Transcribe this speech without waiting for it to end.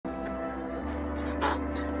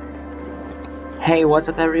Hey, what's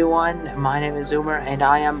up everyone? My name is Zoomer and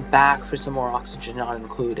I am back for some more Oxygen Not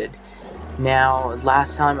Included. Now,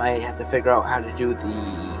 last time I had to figure out how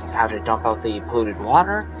to dump out the polluted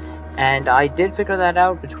water, and I did figure that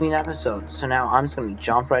out between episodes. So now I'm just gonna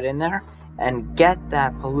jump right in there and get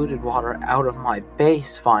that polluted water out of my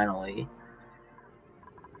base finally.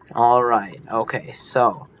 Alright, okay,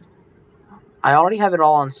 so I already have it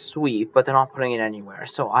all on sweep, but they're not putting it anywhere.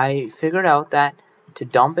 So I figured out that to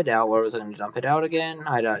dump it out, where was I going to dump it out again?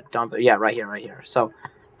 I had to dump it, yeah, right here. So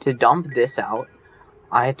to dump this out,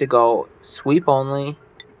 I had to go sweep only,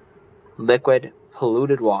 liquid,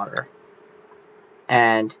 polluted water,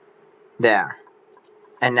 and there.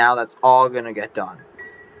 And now that's all going to get done.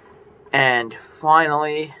 And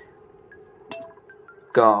finally,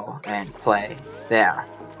 go and play there.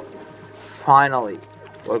 Finally,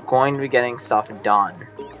 we're going to be getting stuff done.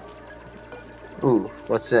 Ooh,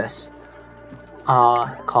 what's this?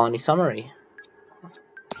 Colony summary.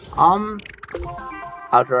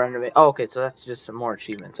 Outdoor renovate. Oh, okay, so that's just some more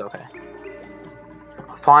achievements. Okay.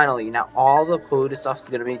 Finally, now all the polluted stuff is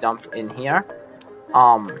gonna be dumped in here.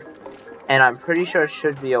 And I'm pretty sure it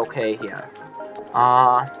should be okay here.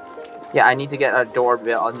 Yeah, I need to get a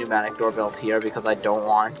pneumatic door built here because I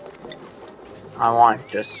want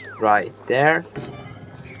just right there.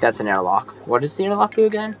 That's an airlock. What does the airlock do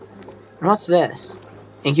again? What's this?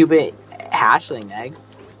 Incubate hatchling egg.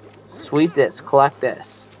 Sweep this, collect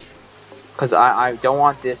this, because I don't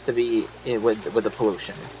want this to be with the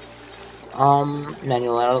pollution.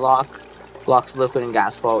 Manual airlock blocks liquid and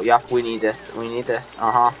gas flow. Yup, we need this.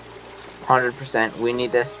 100%. We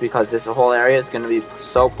need this because this whole area is going to be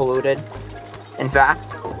so polluted. In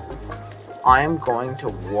fact, I am going to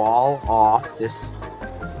wall off this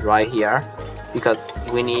right here because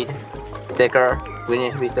we need thicker. We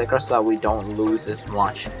need to be thicker so that we don't lose as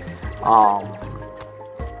much.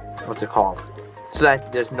 What's it called? So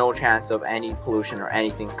that there's no chance of any pollution or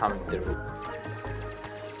anything coming through.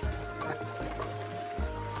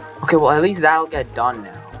 Okay, well at least that'll get done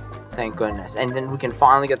now. Thank goodness. And then we can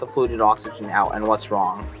finally get the polluted oxygen out. And what's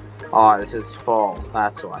wrong? Oh, this is full.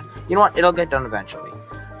 That's why. You know what? It'll get done eventually.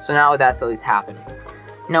 So now that's at least happening.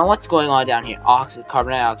 Now what's going on down here?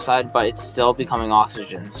 Carbon dioxide, but it's still becoming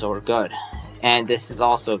oxygen, so we're good. And this is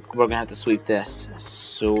also, we're gonna have to sweep this.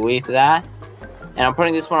 Sweep that. And I'm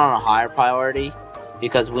putting this one on a higher priority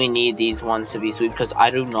because we need these ones to be swept because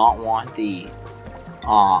I do not want the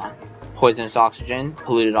poisonous oxygen,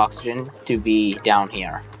 polluted oxygen to be down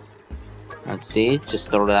here. Let's see,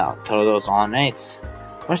 just throw it out. Throw those on mates.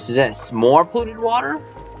 What's this? More polluted water?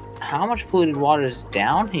 How much polluted water is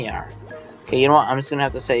down here? Okay, you know what? I'm just gonna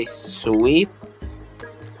have to say sweep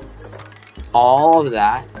all of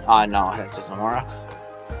that. No, that doesn't work.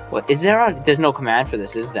 What is there? There's no command for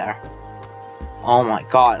this, is there? Oh my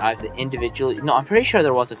god, I have to individually... No, I'm pretty sure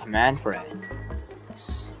there was a command for it.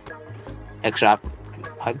 Extract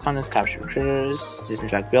pipe conduits, capture critters,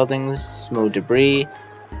 disinfect buildings, move debris,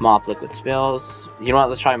 mop liquid spills. You know what,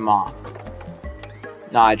 let's try mop.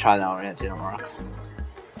 No, I tried that already, it didn't work.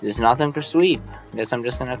 There's nothing for sweep. Guess I'm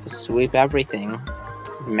just gonna have to sweep everything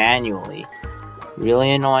manually.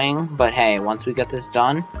 Really annoying, but hey, once we get this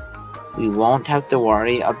done, we won't have to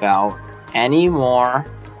worry about any more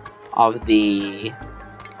of the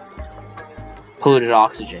polluted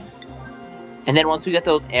oxygen. And then once we get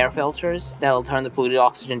those air filters that'll turn the polluted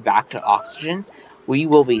oxygen back to oxygen, we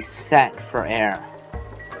will be set for air.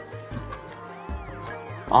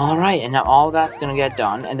 Alright, and now all that's gonna get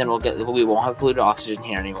done, and then we won't have polluted oxygen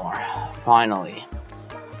here anymore. Finally.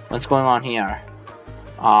 What's going on here?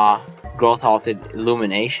 Growth halted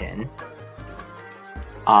illumination.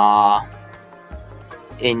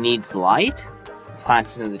 It needs light?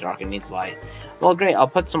 Plants in the dark, it needs light. Well, great, I'll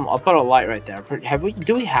put a light right there.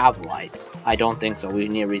 Do we have lights? I don't think so. We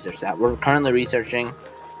need to research that. We're currently researching.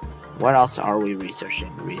 What else are we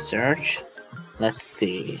researching? Research. Let's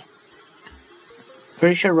see.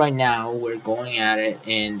 Pretty sure right now we're going at it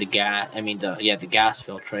in the gas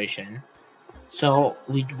filtration. So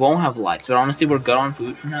we won't have lights, but honestly we're good on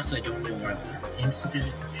food for now, so I don't need to worry about that.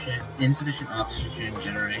 Insufficient oxygen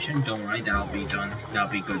generation, don't worry, that'll be done. That'll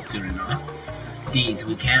be good soon enough. These,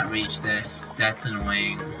 we can't reach this. That's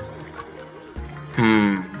annoying.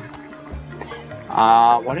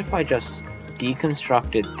 What if I just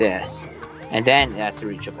deconstructed this, and then that's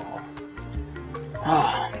reachable?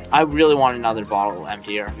 I really want another bottle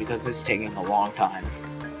emptier because this is taking a long time.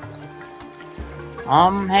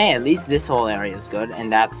 Hey, at least this whole area is good,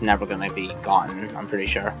 and that's never gonna be gotten, I'm pretty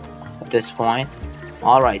sure, at this point.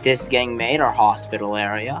 Alright, this is getting made, our hospital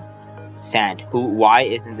area. Sand. Why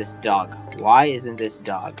isn't this dug? Why isn't this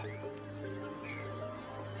dug?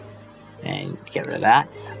 And get rid of that.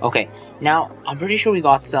 Okay, now I'm pretty sure we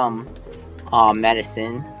got some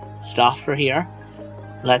medicine stuff for here.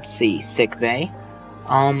 Let's see, sick bay.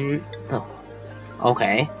 Oh,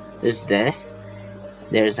 okay, there's this.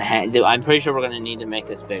 There's a hand. I'm pretty sure we're gonna need to make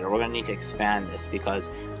this bigger. We're gonna need to expand this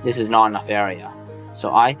because this is not enough area.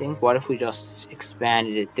 So I think, what if we just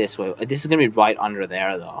expanded it this way? This is gonna be right under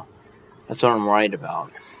there, though. That's what I'm worried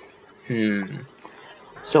about.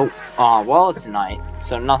 So, well, it's night,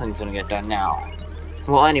 so nothing's gonna get done now.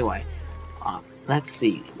 Well, anyway, let's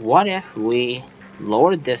see. What if we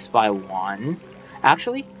lowered this by 1?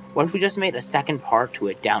 Actually, what if we just made a second part to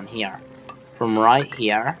it down here? From right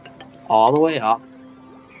here, all the way up,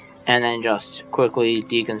 and then just quickly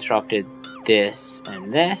deconstructed this,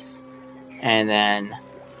 and then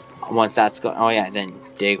once that's go, oh yeah, then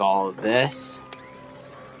dig all of this,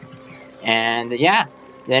 and yeah,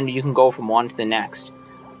 then you can go from one to the next.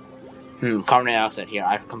 Carbon dioxide here.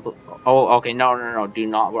 Oh, okay, no, do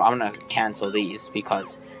not. I'm gonna have to cancel these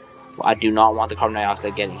because I do not want the carbon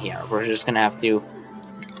dioxide getting here. We're just gonna have to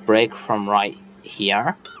break from right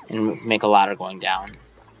here and make a ladder going down.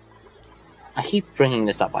 I keep bringing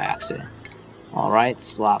this up by accident. Alright,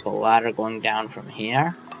 slap a ladder going down from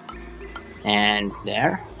here. And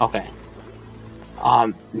there. Okay.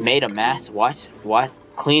 Made a mess. What?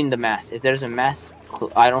 Clean the mess. If there's a mess,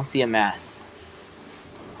 I don't see a mess.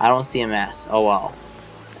 I don't see a mess. Oh well.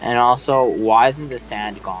 And also, why isn't the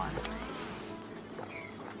sand gone?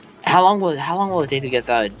 How long will it take to get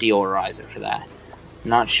the deodorizer for that?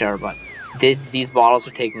 Not sure, but these bottles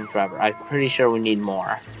are taking forever. I'm pretty sure we need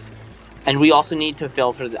more. And we also need to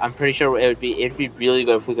filter. I'm pretty sure it'd be really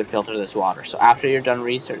good if we could filter this water. So after you're done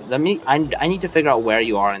research, I need to figure out where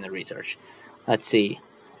you are in the research. Let's see.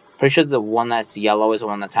 Pretty sure the one that's yellow is the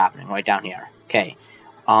one that's happening right down here. Okay.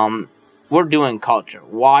 We're doing culture.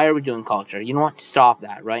 Why are we doing culture? You know what? Stop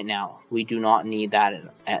that right now. We do not need that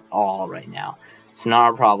at all right now. It's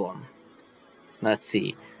not a problem. Let's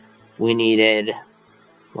see. We needed.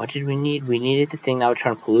 What did we need? We needed the thing that would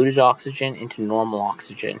turn polluted oxygen into normal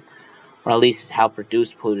oxygen. Or at least help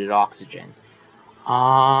reduce polluted oxygen.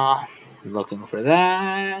 Looking for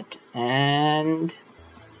that. And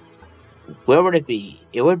where would it be?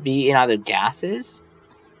 It would be in either gases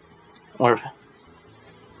or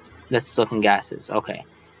let's look in gases. Okay.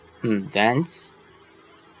 Vents.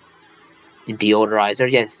 Deodorizer.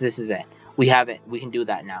 Yes, this is it. We have it. We can do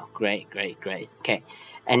that now. Great. Okay.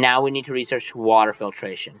 And now we need to research water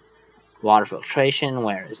filtration. Water filtration,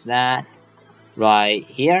 where is that? Right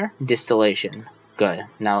here, distillation. Good.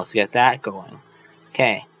 Now let's get that going.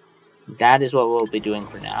 Okay. That is what we'll be doing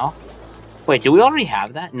for now. Wait, do we already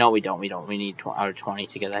have that? No, we don't. We need our 20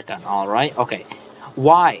 to get that done. Alright, okay.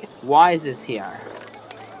 Why? Why is this here?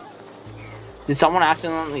 Did someone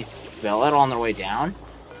accidentally spill it on their way down?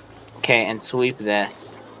 Okay, and sweep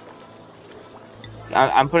this.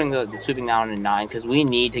 I'm putting the sweeping down to 9 because we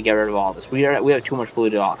need to get rid of all this. We have too much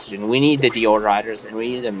polluted oxygen. We need the deodorizers, and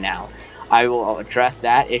we need them now. I will address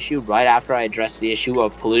that issue right after I address the issue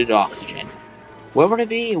of polluted oxygen. Where would it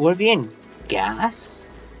be? Would it be in gas?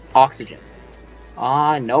 Oxygen.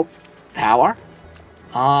 Nope. Power?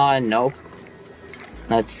 Nope.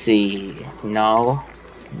 Let's see. No.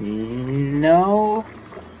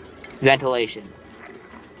 Ventilation.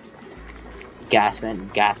 Gas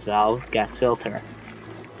vent, gas valve, gas filter.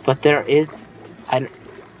 But there is...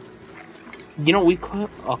 You know, we could...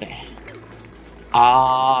 Okay.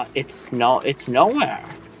 It's nowhere.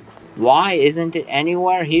 Why isn't it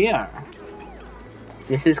anywhere here?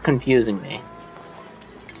 This is confusing me.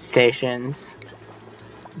 Stations.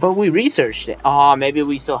 But we researched it. Maybe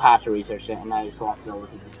we still have to research it, and I just swapped it over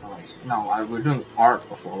to distillation. No, we're doing art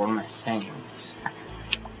before. What am I saying?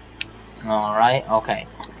 Alright, okay.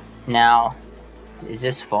 Now, is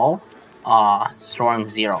this full? Storing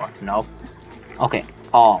 0. Nope. Okay.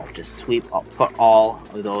 Just sweep up, put all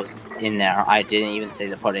of those in there. I didn't even say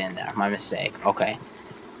to put it in there. My mistake. Okay.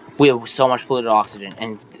 We have so much polluted oxygen,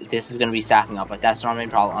 and this is going to be stacking up, but that's not our main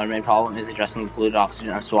problem. Our main problem is addressing the polluted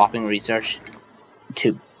oxygen. I'm swapping research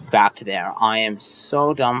back to there. I am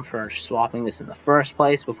so dumb for swapping this in the first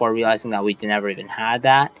place before realizing that we never even had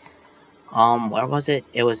that. Where was it?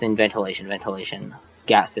 It was in ventilation.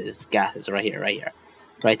 Gases, right here.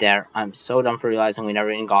 Right there. I'm so dumb for realizing we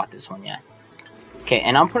never even got this one yet. Okay,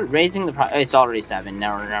 and I'm raising the price. It's already 7.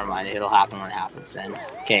 Never mind. It'll happen when it happens then.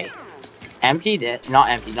 Okay. Emptied it. Not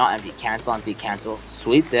empty. Cancel.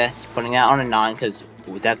 Sweep this. Putting that on a 9 because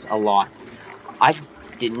that's a lot. I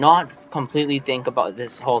did not completely think about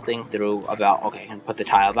this whole thing through about... Okay, I can put the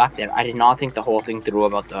tile back there. I did not think the whole thing through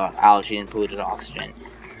about the algae and polluted oxygen.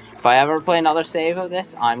 If I ever play another save of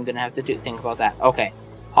this, I'm going to have to think about that. Okay.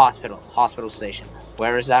 Hospital station.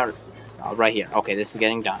 Where is that? Right here. Okay, this is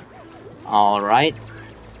getting done. Alright.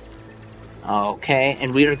 Okay,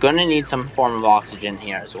 and we are gonna need some form of oxygen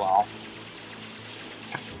here as well.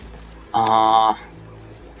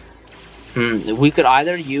 We could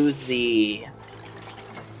either use the...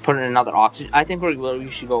 put in another oxygen... I think we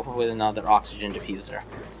should go with another oxygen diffuser.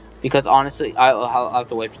 Because honestly, I'll have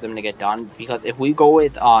to wait for them to get done. Because if we go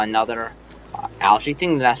with another algae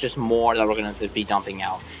thing, then that's just more that we're gonna have to be dumping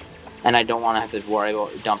out. And I don't want to have to worry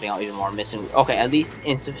about dumping out even more missing... Okay, at least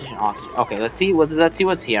insufficient oxygen. Okay, let's see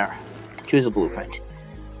what's here. Choose a blueprint.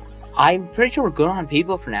 I'm pretty sure we're good on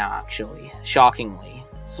people for now, actually. Shockingly.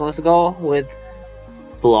 So let's go with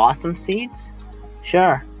blossom seeds.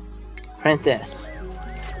 Sure. Print this.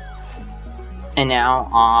 And now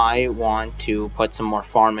I want to put some more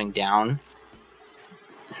farming down.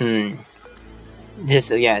 Yeah,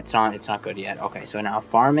 it's not good yet. Okay, so now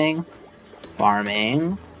farming.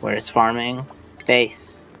 Where's farming?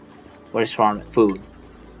 Base. Where's farming? Food.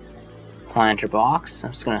 Planter box.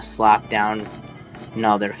 I'm just gonna slap down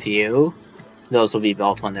another few. Those will be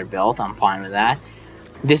built when they're built. I'm fine with that.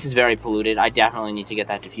 This is very polluted. I definitely need to get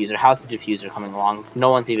that diffuser. How's the diffuser coming along?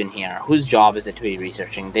 No one's even here. Whose job is it to be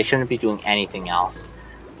researching? They shouldn't be doing anything else.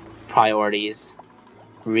 Priorities.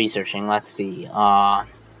 Researching. Let's see.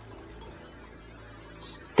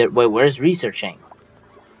 Wait, where's researching?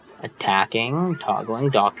 Attacking,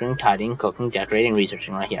 toggling, doctoring, tidying, cooking, decorating,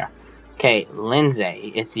 researching right here. Okay,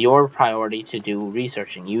 Lindsay, it's your priority to do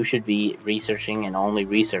researching. You should be researching and only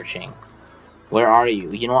researching. Where are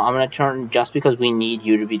you? You know what, I'm going to turn, just because we need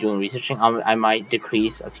you to be doing researching, I might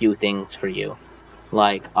decrease a few things for you.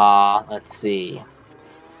 Like, let's see.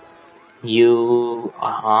 You,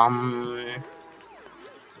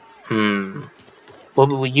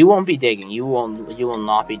 well, you won't be digging. You will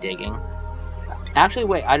not be digging. Actually,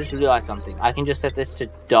 wait, I just realized something. I can just set this to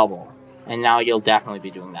double. And now you'll definitely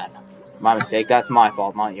be doing that. My mistake. That's my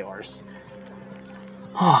fault, not yours.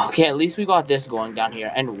 Okay, at least we got this going down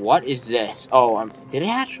here. And what is this? Oh, did it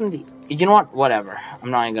hatch from the... You know what? Whatever.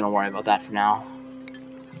 I'm not even going to worry about that for now.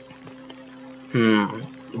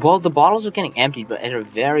 Well, the bottles are getting emptied, but at a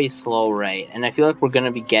very slow rate. And I feel like we're going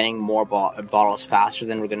to be getting more bottles faster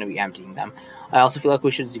than we're going to be emptying them. I also feel like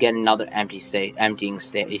we should get another emptying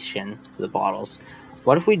station for the bottles.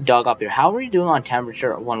 What if we dug up here? How are we doing on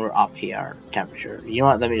temperature when we're up here? Temperature. You know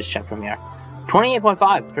what? Let me just check from here.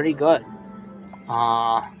 28.5. Pretty good.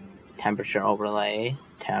 Temperature overlay.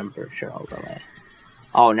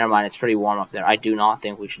 Oh, never mind. It's pretty warm up there. I do not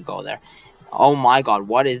think we should go there. Oh my god.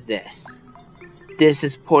 What is this? This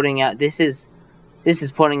is putting out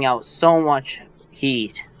so much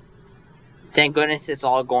heat. Thank goodness it's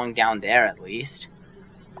all going down there at least.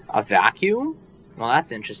 A vacuum? Well,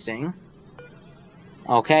 that's interesting.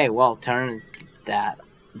 Okay, well, turn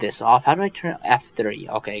this off. How do I turn F3?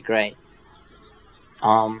 Okay, great.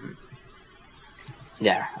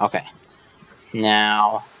 There. Okay.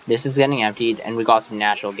 Now this is getting emptied, and we got some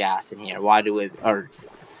natural gas in here. Why do we?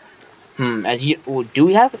 Do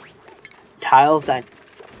we have tiles that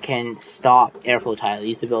can stop airflow tiles?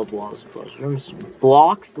 Used to build walls, rooms,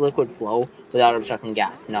 blocks liquid flow without obstructing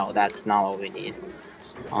gas. No, that's not what we need.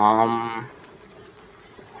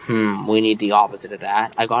 We need the opposite of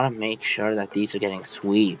that. I gotta make sure that these are getting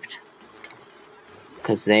swept,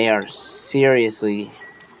 because they are seriously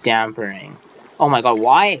dampening. Oh my god,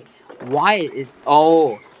 why is...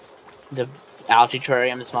 Oh, the algae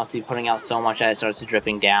terrariums must be putting out so much that it starts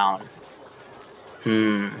dripping down.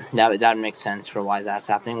 That makes sense for why that's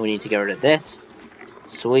happening. We need to get rid of this.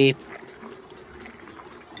 Sweep.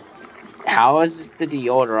 How is the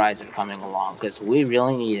deodorizer coming along? Because we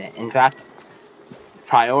really need it. In fact,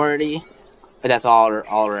 priority. That's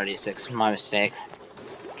already 6. My mistake.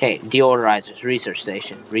 Okay, deodorizers. Research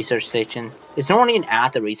station. Is no one even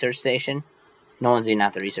at the research station? No one's even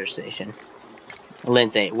at the research station.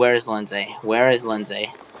 Lindsay. Where is Lindsay? Lindsay,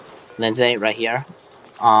 right here.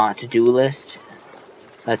 To-do list.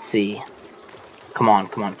 Let's see. Come on.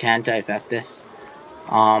 Can't I affect this?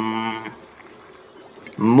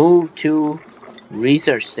 Move to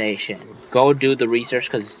research station. Go do the research,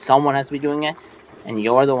 because someone has to be doing it, and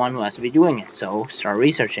you're the one who has to be doing it. So start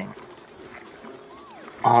researching.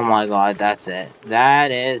 Oh my god, that's it. That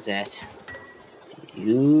is it.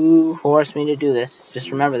 You forced me to do this.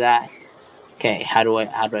 Just remember that. Okay, how do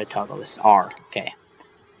I toggle this? R. Okay.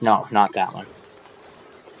 No, not that one.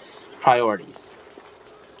 Priorities.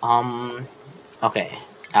 Okay.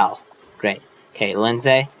 L. Great. Okay,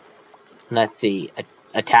 Lindsay. Let's see.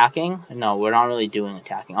 Attacking? No, we're not really doing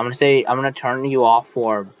attacking. I'm gonna turn you off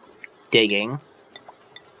for digging.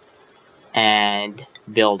 and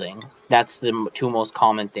building. That's the two most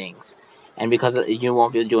common things. And because you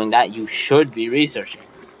won't be doing that, you should be researching.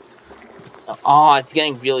 Oh, it's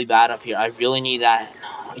getting really bad up here. I really need that.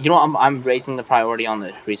 You know, I'm raising the priority on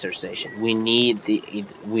the research station. We need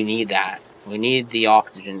that. We need the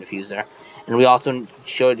oxygen diffuser, and we also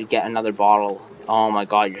should get another bottle. Oh my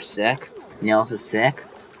God, you're sick. Nils is sick.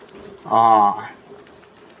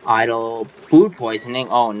 Idle food poisoning.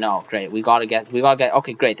 Oh no, great. We gotta get.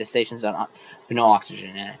 Okay, great. The station's on. No oxygen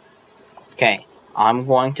in it. Okay, I'm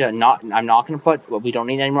not gonna put. Well, we don't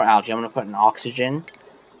need any more algae. I'm gonna put an oxygen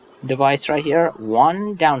device right here.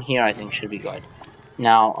 One down here, I think, should be good.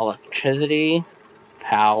 Now, electricity,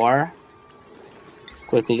 power.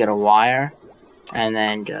 Quickly get a wire, and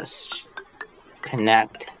then just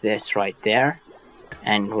connect this right there,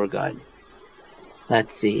 and we're good.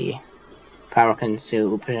 Let's see. Power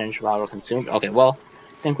consumed, potential power consumed. Okay, well,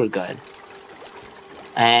 I think we're good.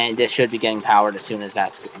 And this should be getting powered as soon as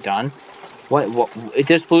that's done.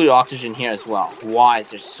 There's polluted oxygen here as well. Why is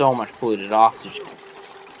there so much polluted oxygen?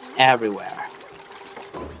 It's everywhere.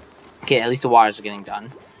 Okay, at least the wires are getting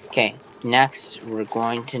done. Okay, next we're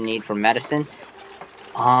going to need for medicine.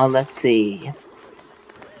 Let's see.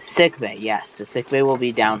 Sick bay, yes, the sick bay will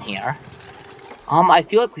be down here. I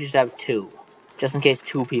feel like we should have two, just in case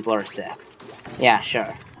two people are sick. Yeah,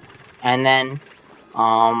 sure. And then,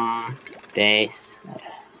 base,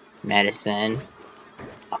 medicine,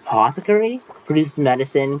 apothecary, produces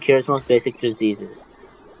medicine, cures most basic diseases.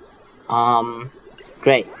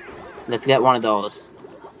 Great. Let's get one of those.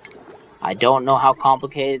 I don't know how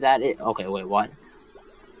complicated that is. Okay, wait, what?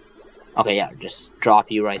 Okay, yeah, just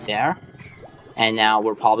drop you right there. And now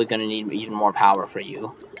we're probably gonna need even more power for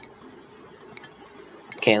you.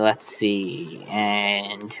 Okay, let's see.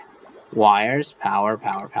 And wires, power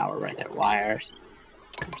right there. Wires.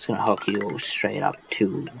 I'm just gonna hook you straight up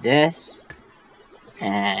to this.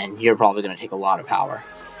 And you're probably gonna take a lot of power.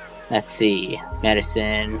 Let's see.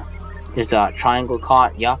 Medicine. There's a triangle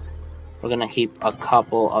cot. Yup. We're gonna keep a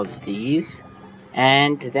couple of these.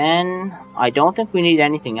 And then I don't think we need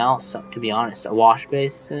anything else, to be honest. A wash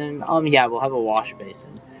basin. Yeah, we'll have a wash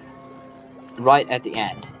basin right at the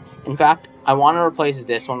end. In fact, I want to replace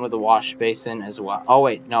this one with a wash basin as well. Oh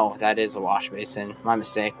wait, no, that is a wash basin. My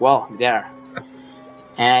mistake. Well, there.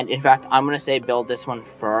 And in fact, I'm gonna say build this one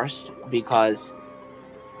first because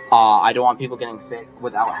I don't want people getting sick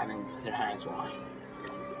without having their hands washed.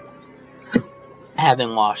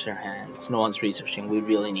 Having washed their hands. No one's researching. We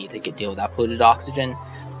really need to deal with that polluted oxygen.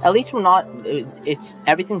 At least we're not.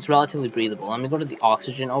 Everything's relatively breathable. Let me go to the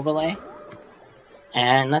oxygen overlay.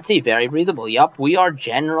 And let's see, very breathable. Yup, we are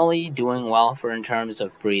generally doing well in terms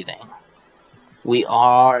of breathing. We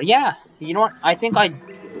are, yeah. You know what? I think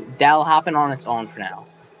that'll happen on its own for now.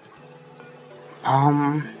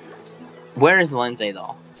 Where is Lindsay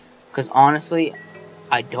though? Because honestly,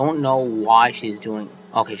 I don't know why she's doing.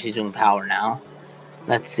 Okay, she's doing power now.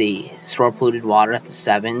 Let's see. Store polluted water. That's a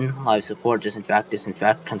 7. Life support.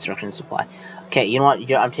 Disinfect. Construction supply. Okay, you know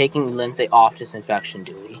what? I'm taking Lindsay off disinfection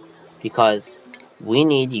duty because we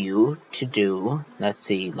need you to do. Let's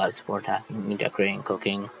see. Life support, attacking, decorating,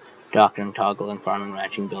 cooking, doctoring, toggling, farming,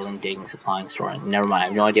 ranching, building, digging, supplying, storing. Never mind. I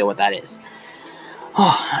have no idea what that is.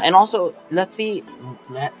 And also, let's see.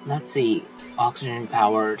 Let's see. Oxygen,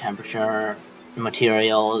 power, temperature,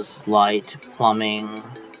 materials, light, plumbing,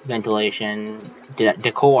 ventilation,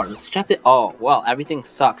 decor. Let's check it. Oh, well, everything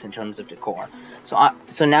sucks in terms of decor.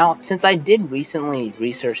 So now, since I did recently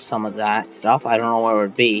research some of that stuff, I don't know where it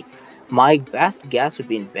would be. My best guess would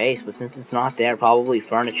be in base, but since it's not there, probably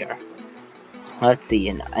furniture. Let's see,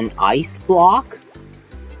 an ice block?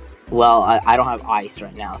 Well, I don't have ice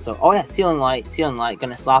right now, so... Oh yeah, ceiling light.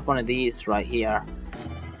 Gonna slap one of these right here.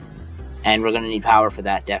 And we're gonna need power for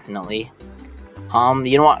that, definitely.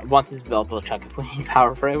 You know what? Once it's built, we'll check if we need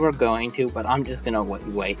power for it. We're going to, but I'm just gonna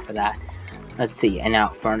wait for that. Let's see. And now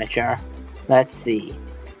furniture. Let's see.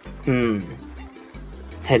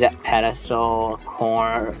 Pedestal,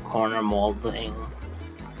 corner molding.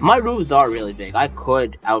 My roofs are really big. I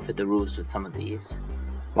could outfit the roofs with some of these.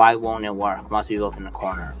 Why won't it work? Must be built in the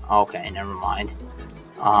corner. Okay, never mind.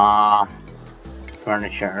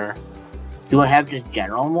 Furniture. Do I have just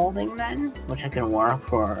general molding then? Which I can work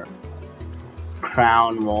for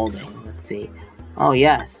crown molding. Let's see. Oh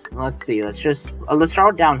yes. Let's see. Let's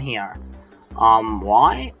start down here.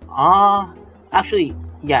 Why? Actually,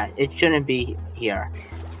 yeah, it shouldn't be here.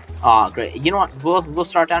 Great. You know what? We'll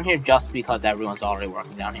start down here just because everyone's already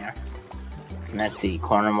working down here. Let's see.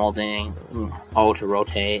 Corner molding. O to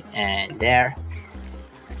rotate, and there.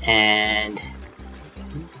 And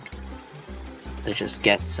let's just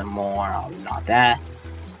get some more. Not that.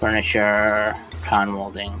 furniture, crown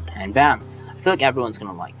molding, and bam. I feel like everyone's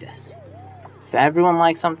gonna like this. If everyone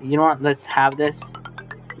likes something, you know what? Let's have this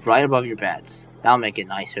right above your beds. That'll make it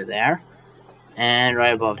nicer there. And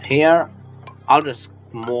right above here, I'll just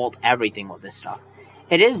mold everything with this stuff.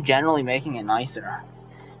 It is generally making it nicer.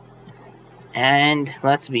 And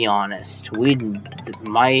let's be honest,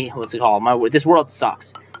 this world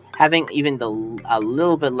sucks. Having even a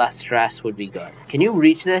little bit less stress would be good. Can you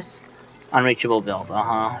reach this? Unreachable build.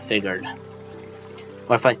 Figured.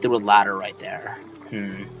 What if I threw a ladder right there?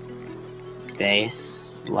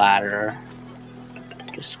 Base, ladder.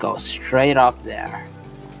 Just go straight up there.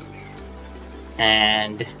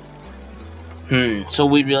 And so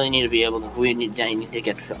we really need to be able to. We need to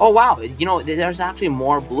get. Oh wow! You know, there's actually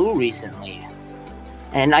more blue recently,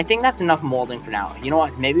 and I think that's enough molding for now. You know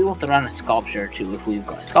what? Maybe we'll throw on a sculpture too if we've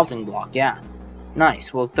got a sculpting block. Yeah,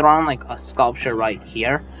 nice. We'll throw on like a sculpture right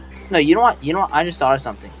here. No, you know what? You know what? I just thought of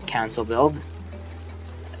something. Cancel build.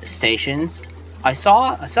 Stations. I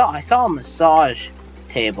saw a massage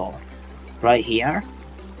table right here.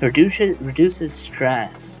 Reduces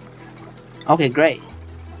stress. Okay, great.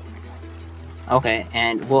 Okay,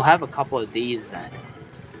 and we'll have a couple of these then.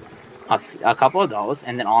 A couple of those,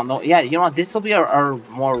 and then on the... Yeah, you know what? This will be our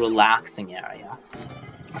more relaxing area.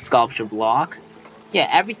 A sculpture block. Yeah,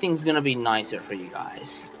 everything's gonna be nicer for you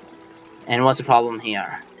guys. And what's the problem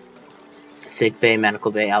here? Sick bay,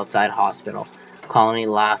 medical bay, outside hospital. Colony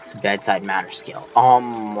lacks bedside manner skill.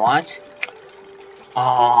 What?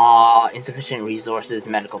 Insufficient resources,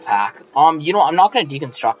 medical pack. You know, I'm not gonna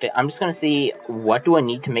deconstruct it. I'm just gonna see what do I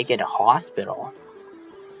need to make it a hospital.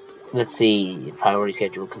 Let's see, priority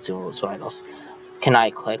schedule, consumables, vitals. Can I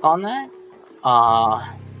click on that?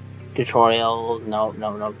 Tutorial, no,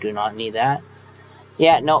 do not need that.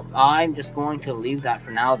 Yeah, no, I'm just going to leave that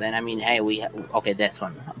for now then. I mean, hey, okay, this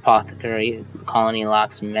one. Apothecary, colony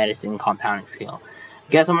lacks medicine, compounding skill.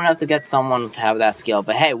 Guess I'm gonna have to get someone to have that skill,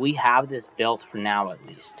 but hey, we have this built for now at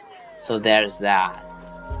least. So there's that.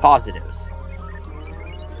 Positives.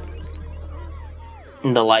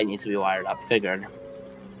 And the light needs to be wired up, figured.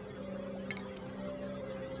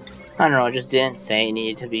 I don't know, it just didn't say it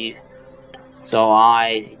needed to be. So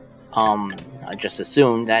I just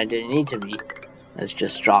assumed that it didn't need to be. Let's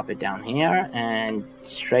just drop it down here and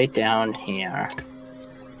straight down here.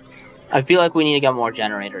 I feel like we need to get more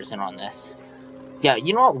generators in on this. Yeah,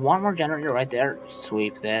 you know what? One more generator right there.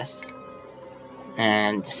 Sweep this.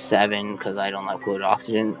 And 7, because I don't like polluted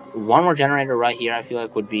oxygen. One more generator right here I feel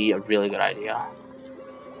like would be a really good idea.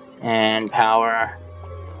 And power.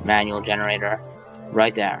 Manual generator.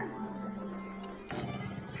 Right there.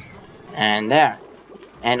 And there.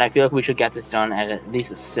 And I feel like we should get this done at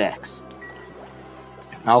least a 6.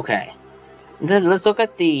 Okay. Let's look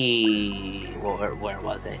at the... Where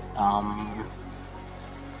was it?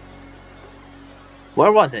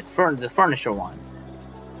 Where was it? The furniture one.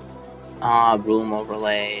 Room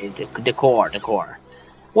overlay, decor.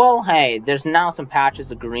 Well, hey, there's now some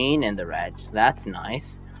patches of green in the red, so that's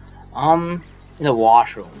nice. In the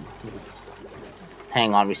washroom.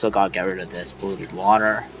 Hang on, we still gotta get rid of this. Polluted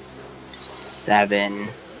water. 7.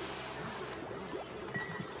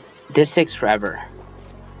 This takes forever.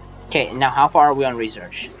 Okay, now how far are we on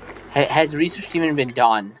research? Has research even been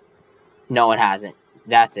done? No, it hasn't.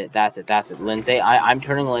 That's it. Lindsay, I'm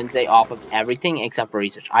turning Lindsay off of everything except for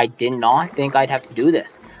research. I did not think I'd have to do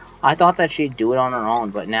this. I thought that she'd do it on her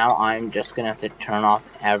own, but now I'm just gonna have to turn off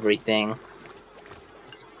everything.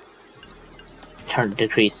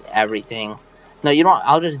 Decrease everything. No, you know what?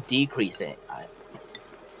 I'll just decrease it.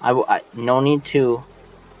 I no need to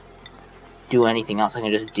do anything else. I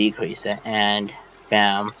can just decrease it, and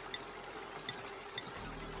bam.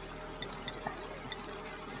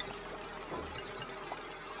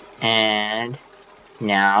 And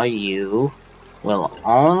now you will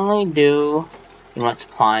only do, you know,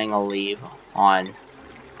 supplying a leave on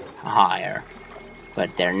higher.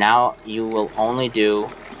 But there, now you will only do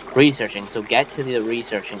researching. So get to the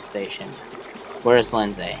researching station. Where is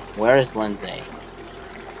Lindsay? Where is Lindsay?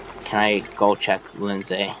 Can I go check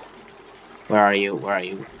Lindsay? Where are you? Where are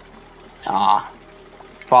you?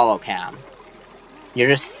 Follow cam. You're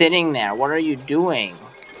just sitting there. What are you doing?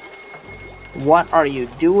 What are you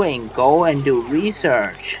doing? Go and do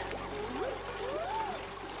research.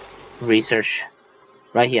 Research.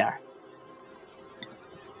 Right here.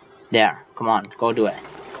 There. Come on. Go do it.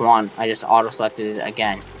 Come on. I just auto-selected it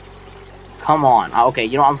again. Come on. Okay,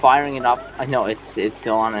 you know, I'm firing it up. No, it's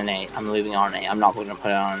still on an 8. I'm leaving it on an 8. I'm not going to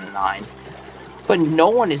put it on a 9. But no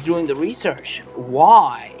one is doing the research.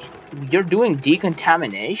 Why? You're doing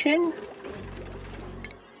decontamination?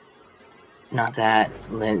 Not that.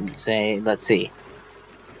 Let's see.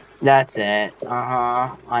 That's it.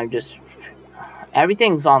 I'm just...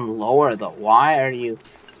 Everything's on lower, though. Why are you...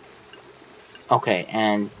 Okay,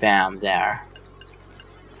 and bam, there.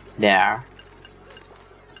 There.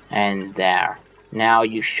 And there. Now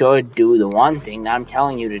you should do the one thing that I'm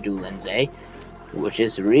telling you to do, Lindsay, which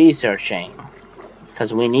is researching.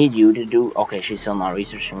 Because we need you to do... Okay, she's still not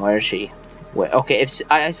researching. Where is she? Wait, okay, if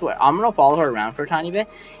I swear, I'm going to follow her around for a tiny bit.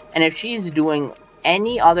 And if she's doing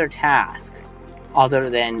any other task other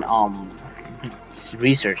than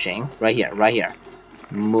researching, right here.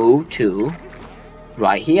 Move to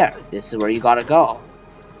right here. This is where you gotta go.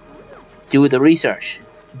 Do the research.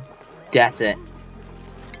 That's it.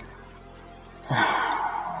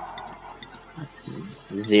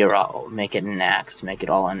 0. Make it an X. Make it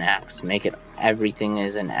all an X. Make it everything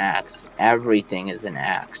is an X. Everything is an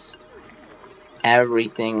X.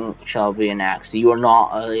 Everything shall be an X. You are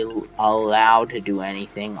not allowed to do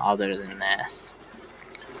anything other than this.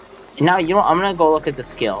 Now, you know, I'm gonna go look at the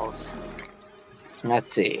skills.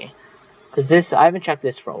 Let's see. Because this, I haven't checked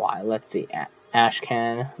this for a while. Let's see.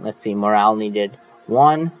 Ashcan. Let's see. Morale needed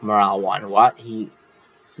 1. Morale 1. What?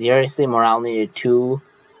 Seriously, morale needed 2.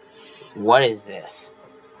 What is this?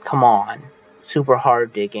 Come on. Super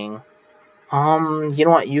hard digging. You know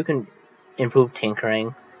what? You can improve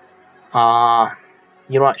tinkering. You know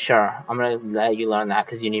what? Sure. I'm gonna let you learn that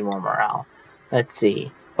because you need more morale. Let's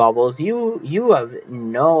see. Bubbles, you have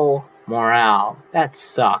no morale. That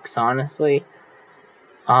sucks, honestly.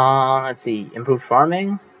 Let's see. Improved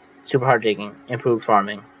farming. Super hard digging. Improved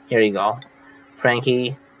farming. Here you go.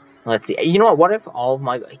 Frankie. Let's see. You know what? What if all of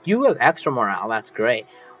my... You have extra morale. That's great.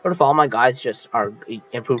 What if all my guys just are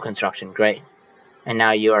improved construction? Great. And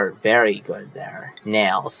now you are very good there.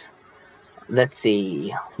 Nails. Let's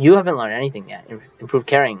see. You haven't learned anything yet. Improved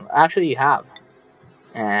carrying. Actually, you have.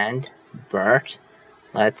 And Bert.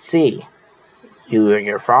 Let's see.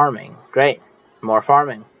 You're farming. Great. More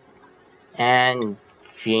farming. And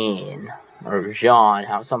Jean. Or Jean,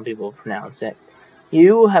 how some people pronounce it.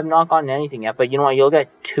 You have not gotten anything yet, but you know what? You'll get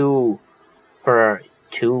 2 for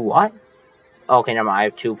 2 what? Okay, never mind. I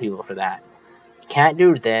have 2 people for that. You can't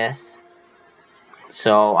do this.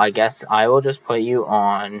 So I guess I will just put you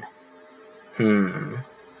on...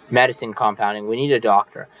 medicine compounding. We need a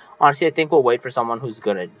doctor. Honestly, I think we'll wait for someone who's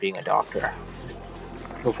good at being a doctor.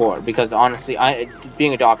 Because honestly,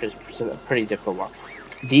 being a doctor is pretty difficult work.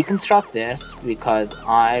 Deconstruct this because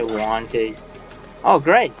I wanted... Oh,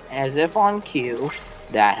 great. As if on cue,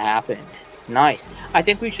 that happened. Nice. I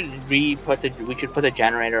think we should put the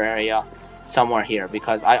generator area somewhere here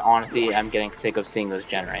because I honestly am getting sick of seeing those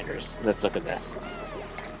generators. Let's look at this.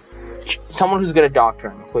 Someone who's good at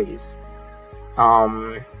doctoring, please.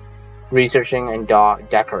 Researching and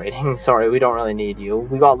decorating. Sorry, we don't really need you.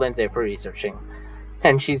 We got Lindsay for researching.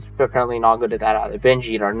 And she's apparently not good at that either. Binge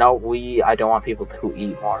eater. No, I don't want people who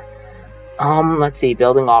eat more. Let's see.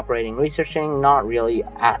 Building, operating, researching. Not really.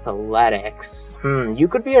 Athletics. We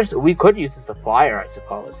could use a supplier, I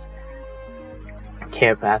suppose.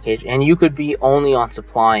 Care package. And you could be only on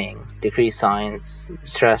supplying. Decrease science.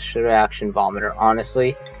 Stress reaction barometer.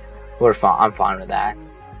 Honestly, I'm fine with that.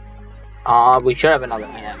 We should have an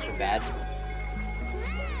extra bed.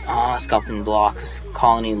 Sculpting blocks.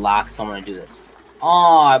 Colony lacks someone to do this.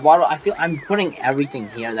 I feel I'm putting everything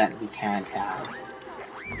here that we can't have.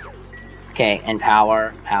 Okay, and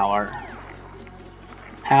power.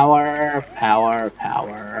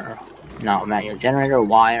 No, manual generator,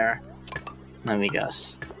 wire. Let me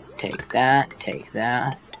just take that,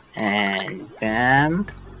 and bam.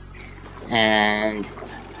 And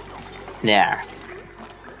there.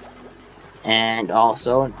 And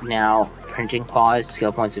also, now, printing pause,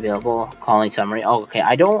 skill points available, colony summary. Oh, okay,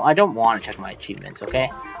 I don't want to check my achievements, okay?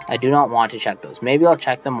 I do not want to check those. Maybe I'll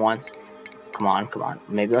check them once. Come on.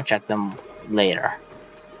 Maybe I'll check them later.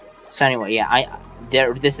 So anyway, yeah,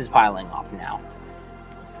 this is piling up now.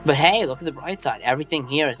 But hey, look at the bright side. Everything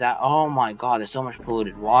here is that, oh my god, there's so much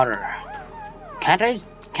polluted water.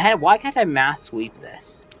 Why can't I mass sweep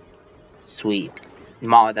this? Sweep.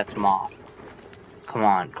 That's mop. Come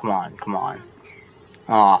on.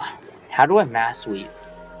 Aw, how do I mass sweep?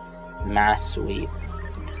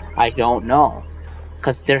 I don't know.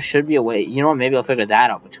 Because there should be a way. You know what, maybe I'll figure that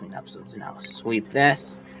out between episodes now. Sweep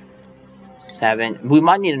this. 7. We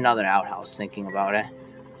might need another outhouse, thinking about it.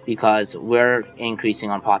 Because we're increasing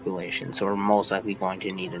on population, so we're most likely going to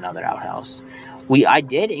need another outhouse. I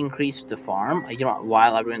did increase the farm. You know,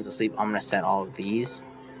 while everyone's asleep, I'm going to set all of these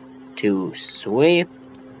to sweep.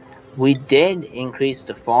 We did increase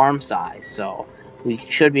the farm size, so we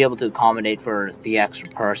should be able to accommodate for the extra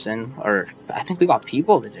person. Or, I think we got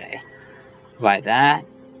people today. By that.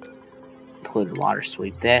 polluted water,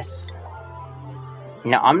 sweep this.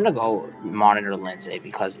 Now, I'm gonna go monitor Lindsay,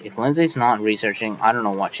 because if Lindsay's not researching, I don't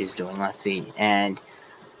know what she's doing. Let's see. And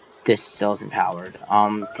this still isn't powered.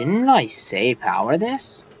 Didn't I say power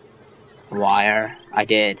this? Wire. I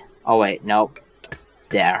did. Oh, wait, nope.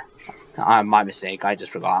 There. My mistake. I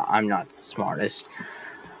just forgot. I'm not the smartest.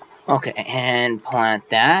 Okay, and plant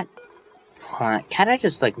that. Plant. Can't I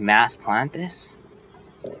just, like, mass plant this?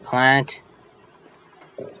 Plant.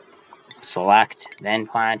 Select, then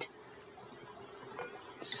plant.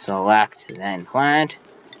 Select, then plant.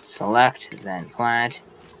 Select, then plant.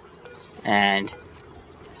 And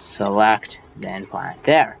select, then plant.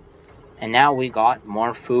 There. And now we got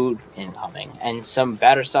more food incoming. And some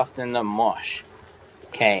better stuff than the mush.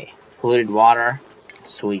 Okay. Polluted water.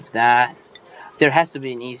 Sweep that. There has to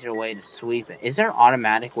be an easier way to sweep it. Is there an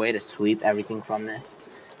automatic way to sweep everything from this?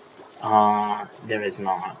 There is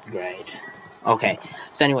not. Great. Okay.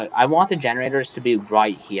 So anyway, I want the generators to be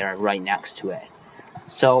right here, right next to it.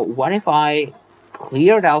 So what if I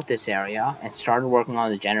cleared out this area and started working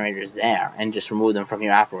on the generators there and just remove them from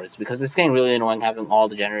here afterwards, because it's getting really annoying having all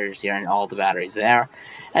the generators here and all the batteries there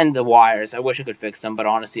and the wires. I wish I could fix them, but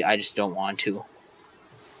honestly I just don't want to.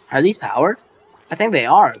 Are these powered? I think they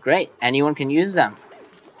are. Great. Anyone can use them.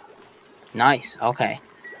 Nice. Okay.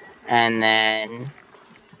 And then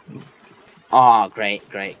great.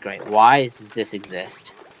 Why does this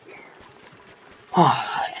exist?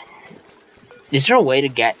 Is there a way to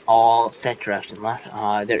get all set direction left?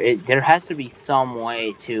 There has to be some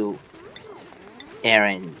way to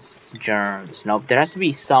errands, germs. Nope. There has to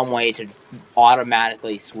be some way to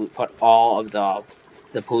automatically put all of the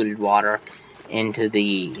polluted water into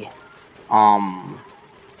the dumper.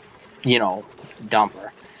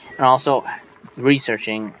 And also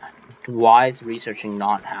researching. Why is researching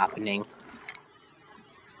not happening?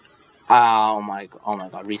 Oh my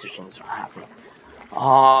god, researching is not happening.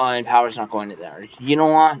 And power's not going to there. You know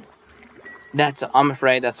what? I'm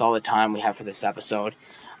afraid that's all the time we have for this episode.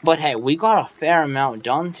 But hey, we got a fair amount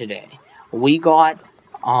done today. We got,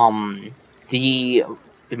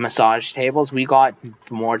 the massage tables. We got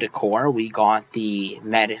more decor. We got the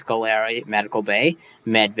medical area,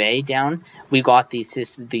 med bay down. We got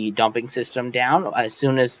the dumping system down. As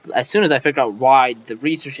soon as I figure out why the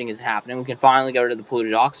researching is happening, we can finally get rid of the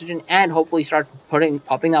polluted oxygen and hopefully start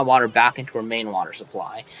pumping that water back into our main water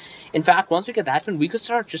supply. In fact, once we get that done, we could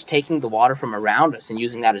start just taking the water from around us and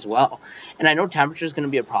using that as well. And I know temperature is going to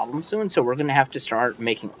be a problem soon, so we're going to have to start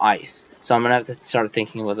making ice. So I'm going to have to start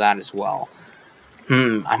thinking about that as well.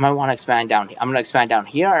 I might want to expand down here. I'm going to expand down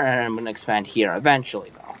here, and I'm going to expand here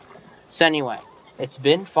eventually, though. So anyway, it's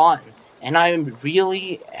been fun. And I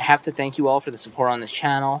really have to thank you all for the support on this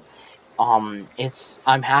channel. I'm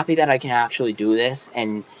happy that I can actually do this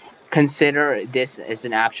and consider this as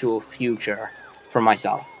an actual future for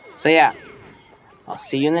myself. So yeah, I'll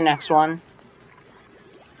see you in the next one.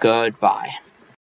 Goodbye.